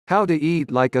How to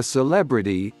eat like a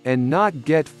celebrity, and not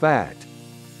get fat.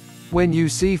 When you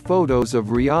see photos of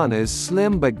Rihanna's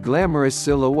slim but glamorous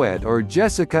silhouette or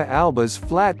Jessica Alba's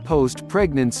flat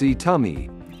post-pregnancy tummy,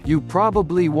 you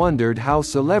probably wondered how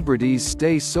celebrities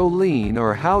stay so lean,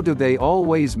 or how do they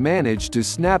always manage to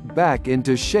snap back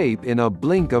into shape in a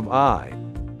blink of eye.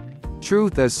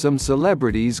 Truth is, some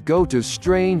celebrities go to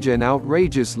strange and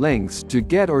outrageous lengths to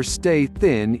get or stay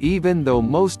thin, even though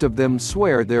most of them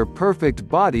swear their perfect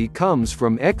body comes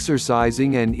from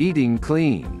exercising and eating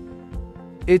clean.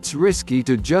 It's risky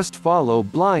to just follow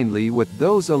blindly with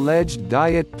those alleged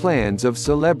diet plans of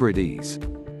celebrities.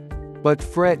 But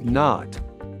fret not.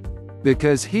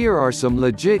 Because here are some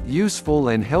legit useful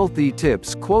and healthy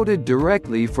tips quoted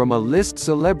directly from a list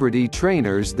celebrity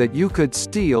trainers that you could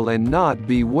steal and not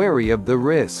be wary of the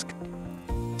risk.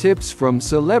 Tips from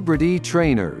celebrity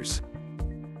trainers.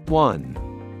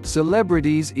 1.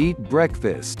 Celebrities eat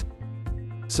breakfast.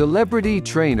 Celebrity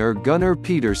trainer Gunnar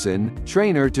Peterson,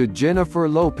 trainer to Jennifer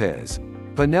Lopez,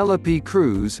 Penelope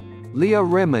Cruz, Leah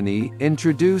Remini,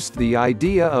 introduced the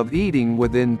idea of eating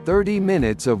within 30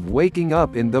 minutes of waking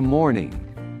up in the morning.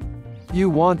 You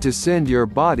want to send your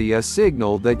body a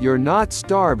signal that you're not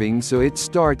starving, so it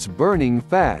starts burning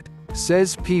fat,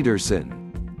 says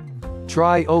Peterson.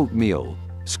 Try oatmeal,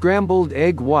 scrambled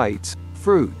egg whites,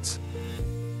 fruits.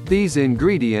 These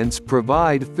ingredients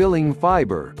provide filling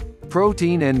fiber,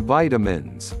 protein and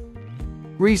vitamins.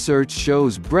 Research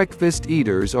shows breakfast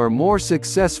eaters are more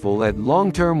successful at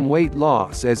long-term weight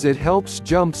loss, as it helps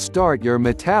jump-start your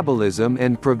metabolism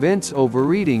and prevents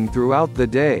overeating throughout the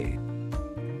day.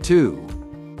 2.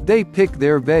 They pick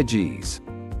their veggies.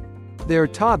 They're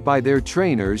taught by their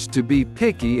trainers to be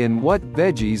picky in what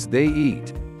veggies they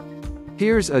eat.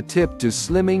 Here's a tip to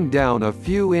slimming down a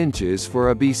few inches for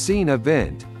a be-seen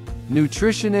event.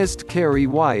 Nutritionist Carrie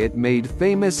Wyatt made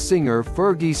famous singer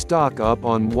Fergie stock up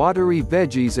on watery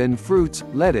veggies and fruits,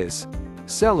 lettuce,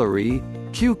 celery,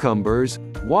 cucumbers,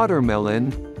 watermelon,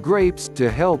 grapes to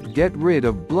help get rid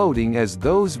of bloating, as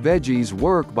those veggies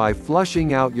work by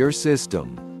flushing out your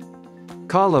system.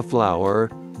 Cauliflower,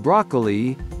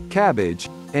 broccoli, cabbage,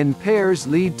 and pears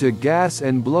lead to gas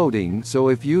and bloating, so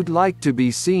if you'd like to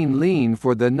be seen lean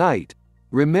for the night,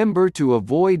 remember to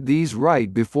avoid these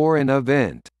right before an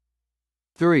event.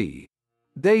 3.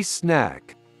 They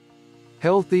snack.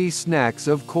 Healthy snacks,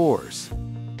 of course.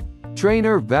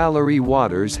 Trainer Valerie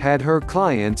Waters had her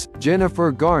clients,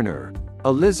 Jennifer Garner,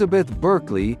 Elizabeth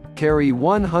Berkley, carry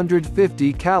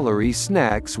 150-calorie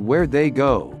snacks where they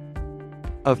go.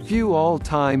 A few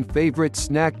all-time favorite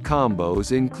snack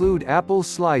combos include apple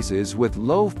slices with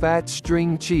low-fat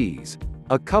string cheese,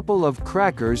 a couple of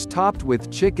crackers topped with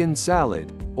chicken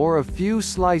salad, or a few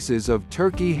slices of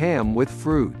turkey ham with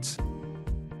fruits.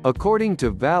 According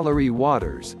to Valerie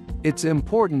Waters, it's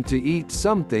important to eat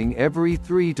something every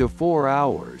 3 to 4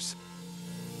 hours.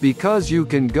 Because you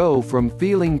can go from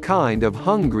feeling kind of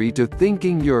hungry to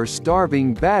thinking you're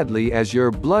starving badly, as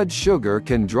your blood sugar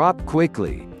can drop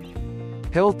quickly.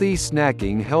 Healthy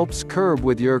snacking helps curb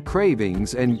with your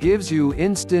cravings and gives you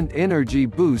instant energy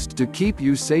boost to keep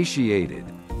you satiated.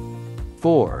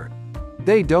 4.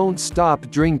 They don't stop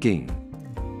drinking.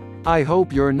 I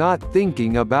hope you're not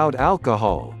thinking about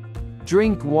alcohol.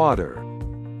 Drink water.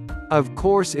 Of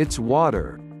course it's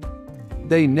water.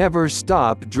 They never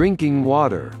stop drinking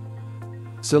water.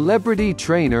 Celebrity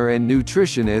trainer and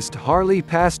nutritionist Harley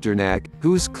Pasternak,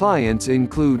 whose clients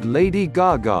include Lady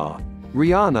Gaga,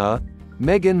 Rihanna,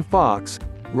 Megan Fox,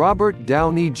 Robert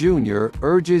Downey Jr.,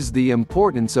 urges the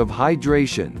importance of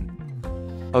hydration.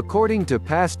 According to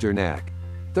Pasternak,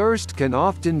 thirst can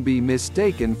often be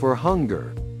mistaken for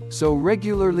hunger, so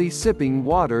regularly sipping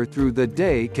water through the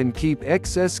day can keep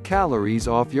excess calories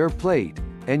off your plate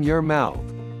and your mouth.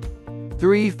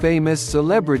 3 famous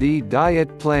celebrity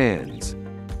diet plans.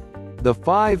 The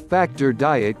 5-factor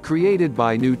diet created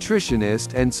by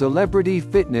nutritionist and celebrity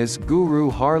fitness guru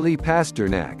Harley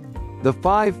Pasternak. The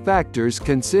 5 factors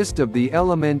consist of the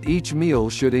element each meal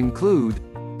should include: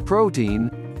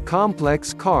 protein,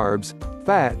 complex carbs,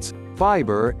 fats,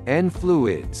 fiber, and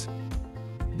fluids.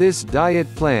 This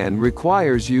diet plan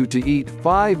requires you to eat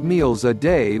 5 meals a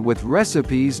day with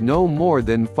recipes no more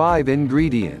than 5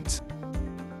 ingredients.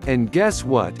 And guess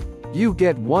what? You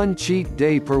get 1 cheat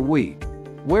day per week,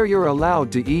 where you're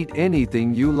allowed to eat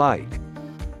anything you like.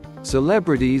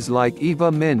 Celebrities like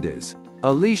Eva Mendes,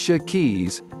 Alicia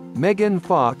Keys, Megan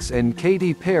Fox and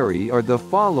Katy Perry are the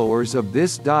followers of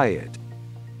this diet.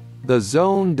 The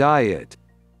Zone Diet.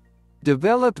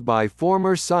 Developed by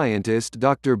former scientist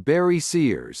Dr. Barry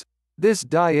Sears, This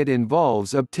diet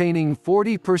involves obtaining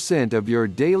 40% of your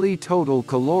daily total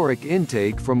caloric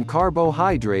intake from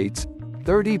carbohydrates,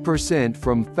 30%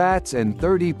 from fats and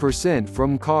 30%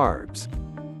 from carbs.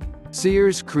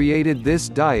 Sears created this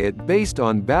diet based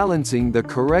on balancing the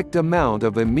correct amount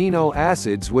of amino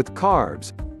acids with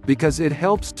carbs, because it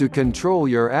helps to control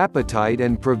your appetite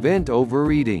and prevent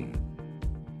overeating.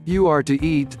 You are to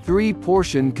eat 3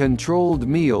 portion-controlled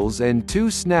meals and 2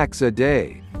 snacks a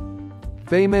day.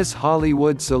 Famous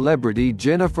Hollywood celebrity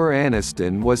Jennifer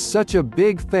Aniston was such a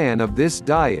big fan of this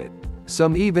diet,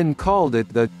 some even called it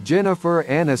the Jennifer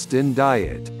Aniston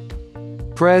diet.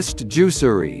 Pressed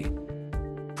Juicery.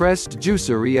 Pressed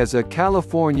Juicery is a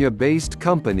California-based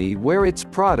company where its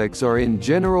products are in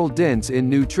general dense in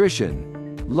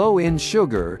nutrition, low in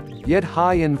sugar, yet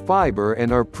high in fiber,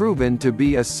 and are proven to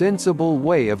be a sensible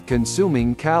way of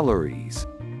consuming calories.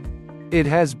 It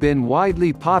has been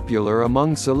widely popular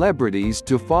among celebrities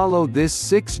to follow this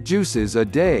 6 juices a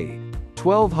day,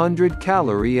 1200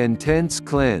 calorie intense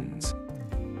cleanse.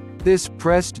 This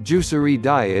pressed juicery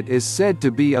diet is said to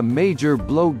be a major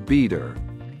bloat beater.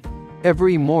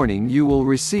 Every morning you will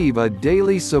receive a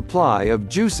daily supply of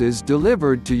juices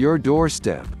delivered to your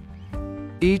doorstep.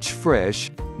 Each fresh,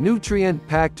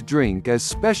 nutrient-packed drink is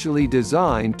specially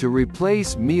designed to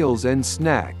replace meals and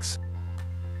snacks.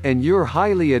 And you're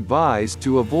highly advised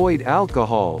to avoid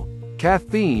alcohol,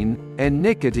 caffeine, and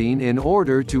nicotine in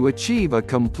order to achieve a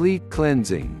complete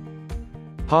cleansing.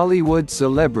 Hollywood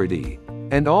celebrity,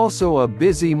 and also a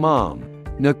busy mom,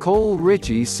 Nicole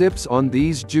Richie sips on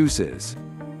these juices.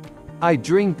 I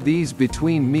drink these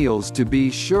between meals to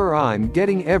be sure I'm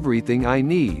getting everything I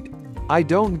need. I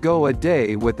don't go a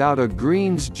day without a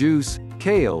greens juice,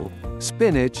 kale,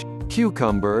 spinach,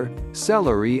 cucumber,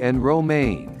 celery and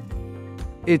romaine.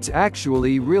 It's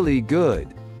actually really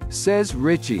good, says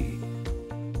Richie.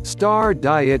 Star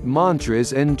diet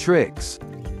mantras and tricks.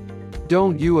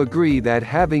 Don't you agree that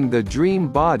having the dream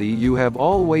body you have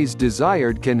always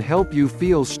desired can help you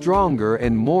feel stronger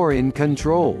and more in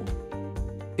control?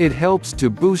 It helps to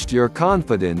boost your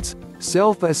confidence,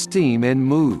 self-esteem and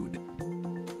mood.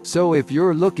 So if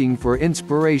you're looking for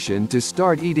inspiration to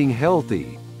start eating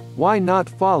healthy, why not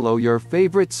follow your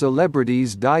favorite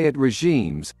celebrities' diet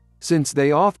regimes, since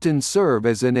they often serve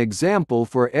as an example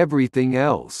for everything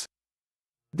else?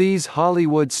 These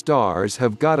Hollywood stars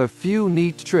have got a few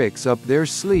neat tricks up their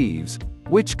sleeves,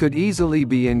 which could easily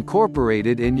be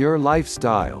incorporated in your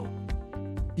lifestyle.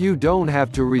 You don't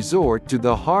have to resort to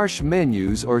the harsh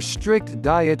menus or strict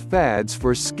diet fads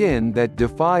for skin that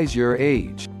defies your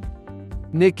age.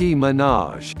 Nicki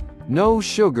Minaj. No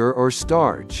sugar or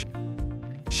starch.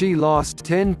 She lost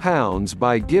 10 pounds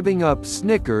by giving up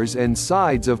Snickers and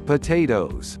sides of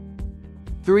potatoes.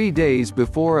 3 days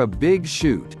before a big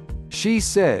shoot, she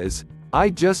says, "I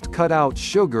just cut out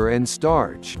sugar and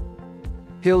starch."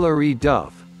 Hilary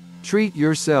Duff. Treat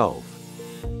yourself.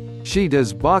 She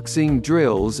does boxing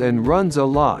drills and runs a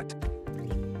lot.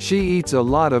 She eats a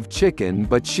lot of chicken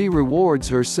but she rewards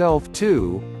herself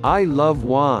too. I love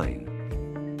wine.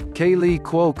 Kaylee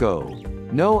Cuoco.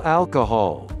 No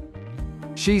alcohol.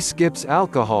 She skips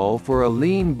alcohol for a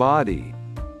lean body.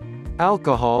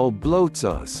 Alcohol bloats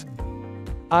us.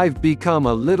 I've become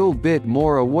a little bit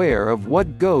more aware of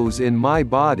what goes in my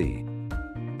body.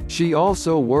 She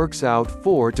also works out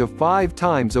 4 to 5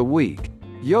 times a week,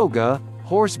 yoga,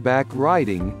 horseback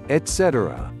riding,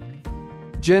 etc.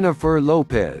 Jennifer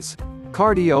Lopez.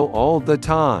 Cardio all the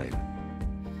time.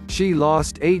 She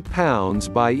lost 8 pounds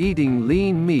by eating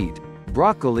lean meat,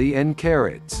 broccoli and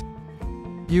carrots.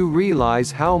 You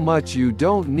realize how much you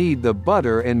don't need the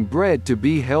butter and bread to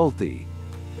be healthy.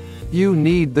 You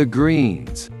need the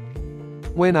greens.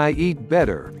 When I eat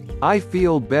better, I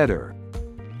feel better.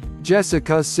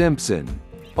 Jessica Simpson.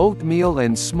 Oatmeal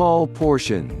and small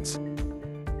portions.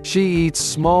 She eats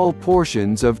small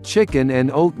portions of chicken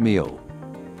and oatmeal.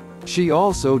 She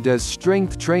also does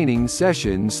strength training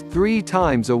sessions 3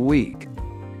 times a week.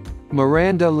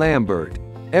 Miranda Lambert.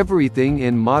 Everything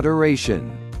in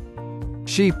moderation.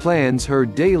 She plans her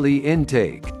daily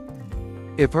intake.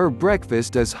 If her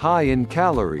breakfast is high in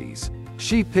calories,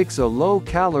 she picks a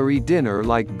low-calorie dinner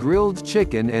like grilled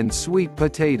chicken and sweet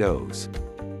potatoes.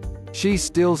 She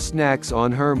still snacks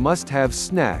on her must-have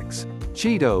snacks,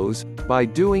 Cheetos, by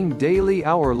doing daily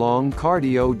hour-long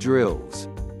cardio drills.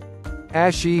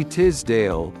 Ashley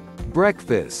Tisdale.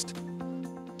 Breakfast.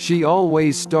 She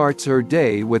always starts her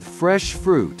day with fresh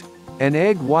fruit, an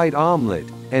egg white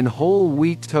omelette, and whole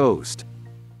wheat toast.